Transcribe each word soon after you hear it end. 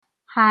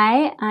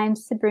Hi, I'm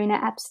Sabrina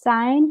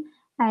Epstein.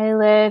 I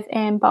live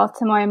in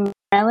Baltimore,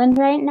 Maryland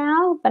right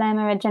now, but I'm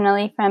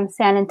originally from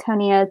San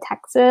Antonio,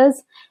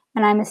 Texas,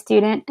 and I'm a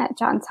student at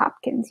Johns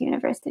Hopkins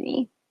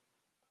University.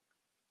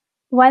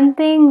 One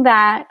thing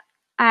that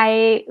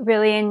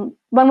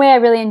one way I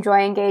really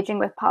enjoy engaging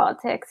with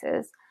politics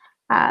is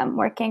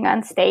working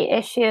on state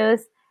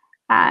issues,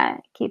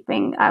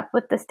 keeping up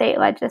with the state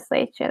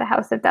legislature, the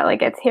House of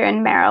Delegates here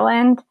in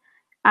Maryland.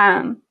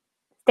 Um,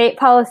 State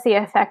policy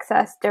affects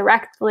us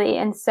directly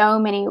in so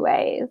many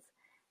ways,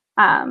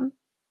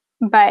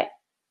 but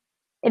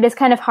it is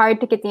kind of hard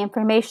to get the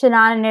information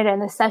on it,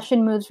 and the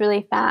session moves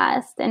really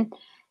fast.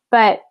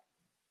 But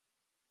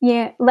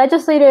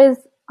legislators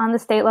on the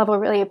state level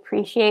really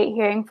appreciate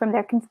hearing from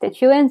their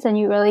constituents, and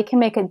you really can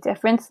make a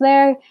difference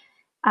there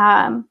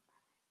by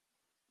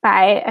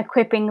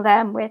equipping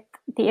them with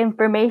the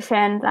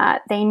information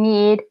that they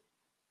need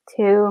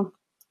to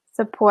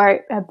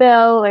support a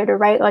bill or to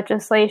write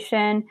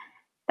legislation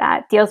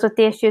that deals with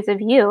the issues of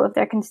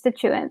their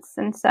constituents.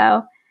 And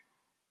so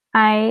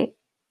I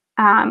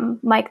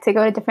like to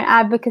go to different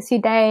advocacy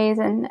days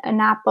in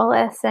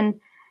Annapolis and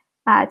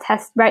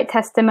write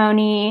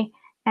testimony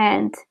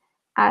and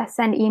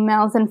send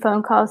emails and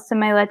phone calls to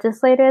my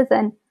legislators.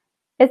 And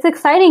it's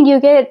exciting. You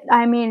get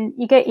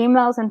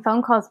emails and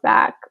phone calls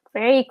back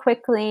very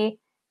quickly.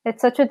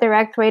 It's such a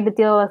direct way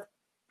to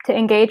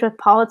engage with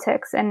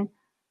politics. And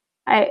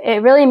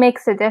it really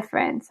makes a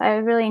difference. I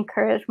really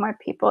encourage more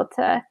people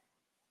to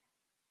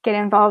get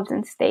involved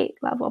in state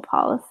level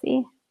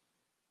policy.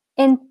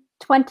 In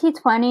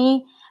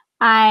 2020,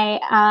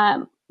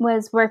 I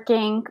was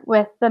working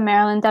with the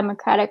Maryland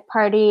Democratic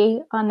Party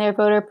on their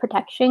voter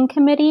protection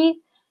committee.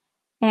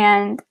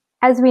 And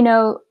as we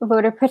know,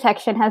 voter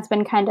protection has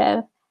been kind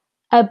of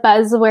a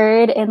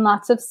buzzword in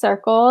lots of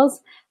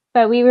circles,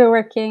 but we were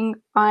working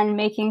on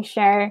making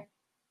sure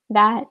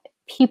that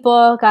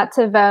people got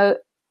to vote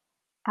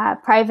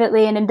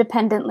privately and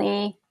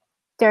independently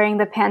during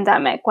the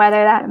pandemic,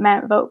 whether that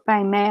meant vote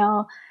by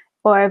mail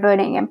or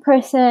voting in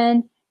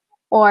person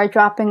or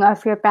dropping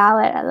off your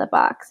ballot at the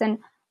box. And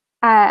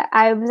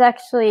I was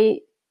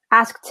actually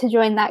asked to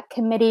join that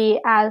committee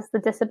as the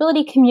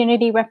disability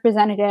community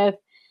representative.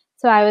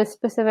 So I was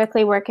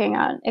specifically working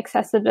on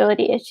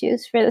accessibility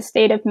issues for the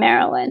state of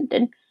Maryland.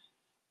 And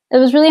it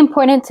was really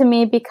important to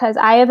me because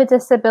I have a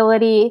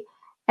disability.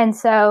 And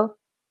so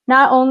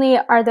not only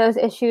are those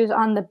issues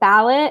on the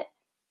ballot,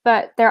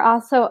 but there are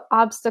also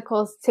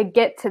obstacles to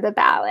get to the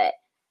ballot.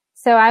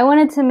 So I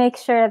wanted to make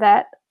sure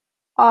that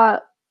all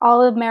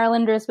of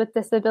Marylanders with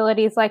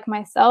disabilities like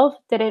myself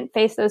didn't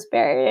face those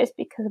barriers,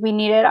 because we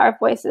needed our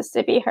voices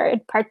to be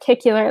heard,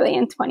 particularly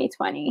in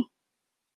 2020.